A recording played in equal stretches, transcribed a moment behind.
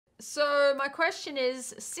So my question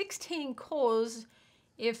is, 16 cores,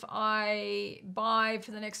 if I buy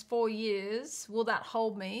for the next 4 years, will that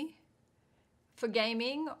hold me for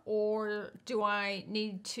gaming, or do I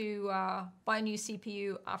need to buy a new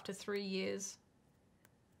CPU after 3 years?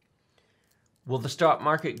 Will the stock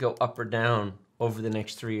market go up or down over the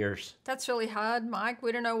next 3 years? That's really hard, Mike.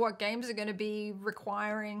 We don't know what games are going to be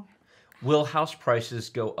requiring. Will house prices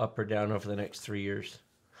go up or down over the next 3 years?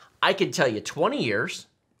 I can tell you 20 years.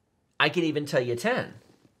 I can even tell you 10,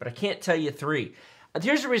 but I can't tell you 3.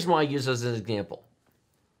 Here's the reason why I use those as an example.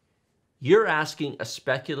 You're asking a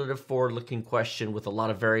speculative, forward-looking question with a lot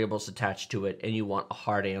of variables attached to it, and you want a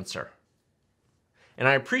hard answer. And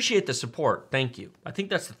I appreciate the support. Thank you. I think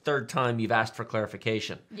that's the 3rd time you've asked for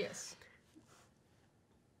clarification. Yes.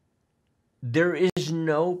 There is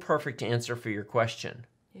no perfect answer for your question.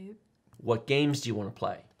 Yep. What games do you want to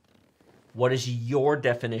play? What is your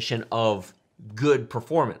definition of good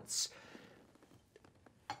performance?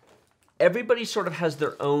 Everybody sort of has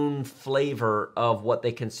their own flavor of what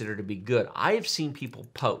they consider to be good. I have seen people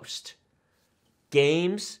post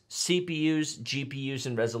games, CPUs, GPUs,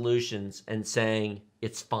 and resolutions and saying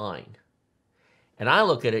it's fine. And I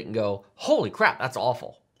look at it and go, holy crap, that's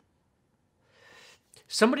awful.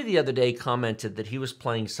 Somebody the other day commented that he was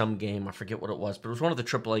playing some game, I forget what it was, but it was one of the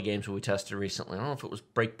AAA games that we tested recently. I don't know if it was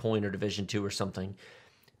Breakpoint or Division 2 or something.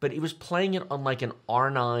 But he was playing it on like an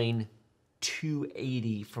R9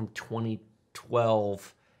 280 from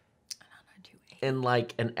 2012 and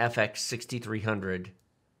like an FX 6300.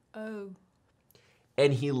 Oh.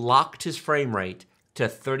 And he locked his frame rate to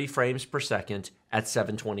 30 frames per second at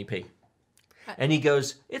 720p. And he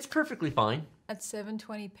goes, it's perfectly fine. At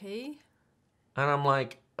 720p? And I'm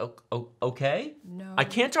like, okay. No. I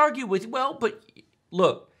can't argue with you. Well, but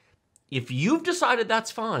look, if you've decided that's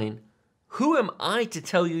fine, who am I to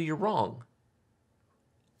tell you you're wrong?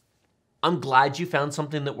 I'm glad you found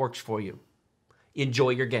something that works for you.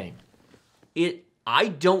 Enjoy your game. I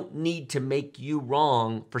don't need to make you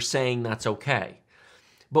wrong for saying that's okay.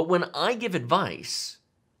 But when I give advice,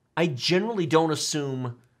 I generally don't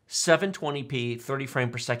assume 720p, 30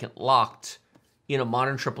 frame per second locked in a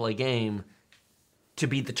modern AAA game to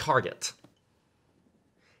be the target.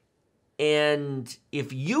 And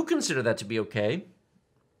if you consider that to be okay,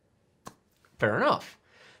 fair enough.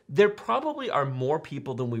 There probably are more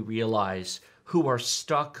people than we realize who are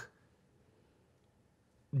stuck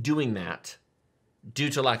doing that due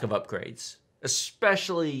to lack of upgrades,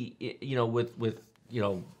 especially, with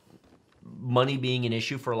money being an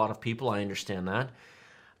issue for a lot of people. I understand that.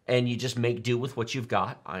 And you just make do with what you've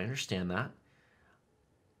got. I understand that.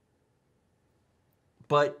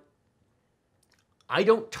 But I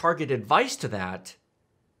don't target advice to that,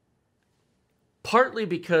 partly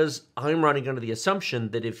because I'm running under the assumption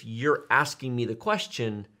that if you're asking me the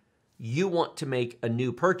question, you want to make a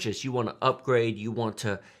new purchase, you want to upgrade, you want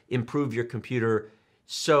to improve your computer,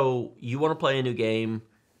 so you want to play a new game,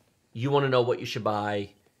 you want to know what you should buy,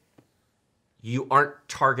 you aren't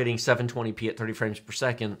targeting 720p at 30 frames per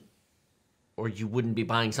second, or you wouldn't be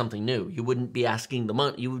buying something new. You wouldn't be asking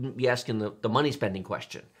the money spending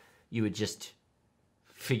question. You would just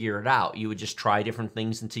figure it out. You would just try different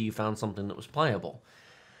things until you found something that was playable.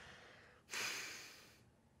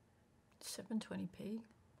 720p?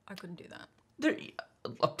 I couldn't do that.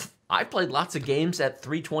 I played lots of games at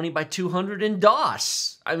 320 by 200 in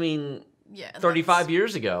DOS. I mean, yeah, 35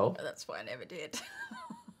 years ago. That's why I never did.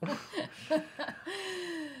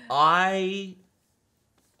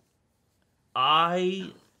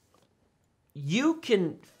 You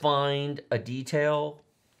can find a detail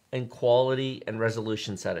and quality and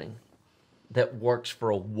resolution setting that works for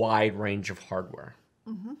a wide range of hardware.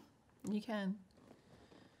 Mm-hmm. You can.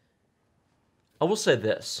 I will say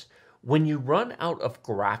this. When you run out of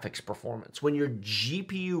graphics performance, when your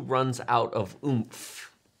GPU runs out of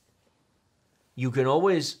oomph, you can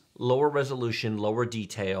always lower resolution, lower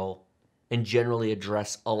detail, and generally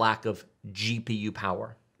address a lack of GPU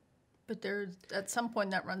power. But at some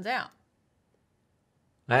point that runs out.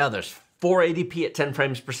 Now there's 480p at 10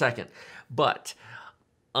 frames per second. But,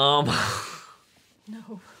 No.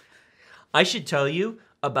 I should tell you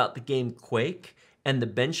about the game Quake and the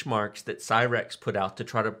benchmarks that Cyrex put out to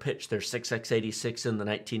try to pitch their 6x86 in the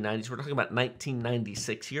 1990s. We're talking about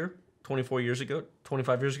 1996 here, 25 years ago.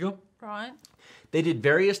 Right. They did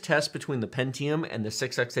various tests between the Pentium and the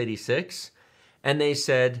 6x86, and they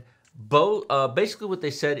said basically what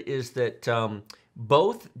they said is that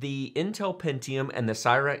both the Intel Pentium and the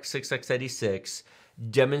Cyrex 6x86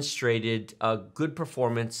 demonstrated good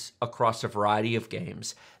performance across a variety of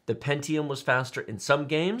games. The Pentium was faster in some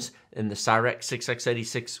games, and the Cyrex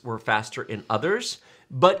 6x86 were faster in others.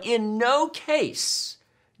 But in no case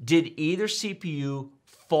did either CPU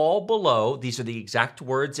fall below, these are the exact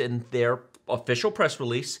words in their official press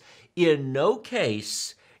release, in no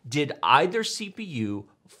case did either CPU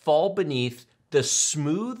fall beneath the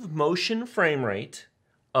smooth motion frame rate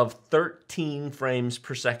of 13 frames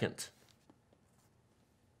per second.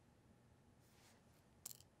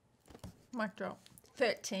 Mic drop.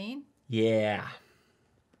 13. Yeah.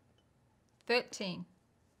 13.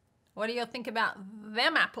 What do you think about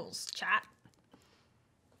them apples, chat?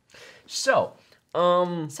 So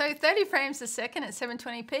 30 frames a second at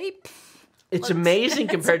 720p. it's amazing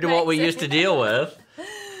compared to what we used to deal with.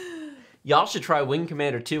 Y'all should try Wing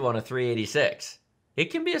Commander 2 on a 386. It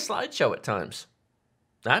can be a slideshow at times.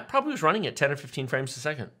 That probably was running at 10 or 15 frames a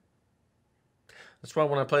second. That's why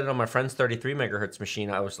when I played it on my friend's 33 megahertz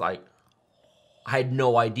machine, I was like, I had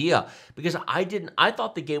no idea, because I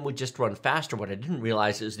thought the game would just run faster. What I didn't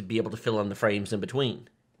realize is to be able to fill in the frames in between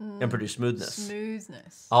and produce smoothness.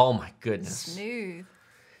 Smoothness. Oh my goodness. Smooth.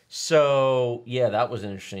 So yeah, that was an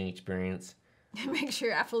interesting experience. Make sure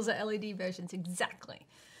your apples are LED versions. Exactly.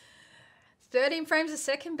 13 frames a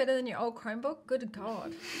second, better than your old Chromebook? Good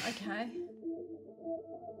God. Okay.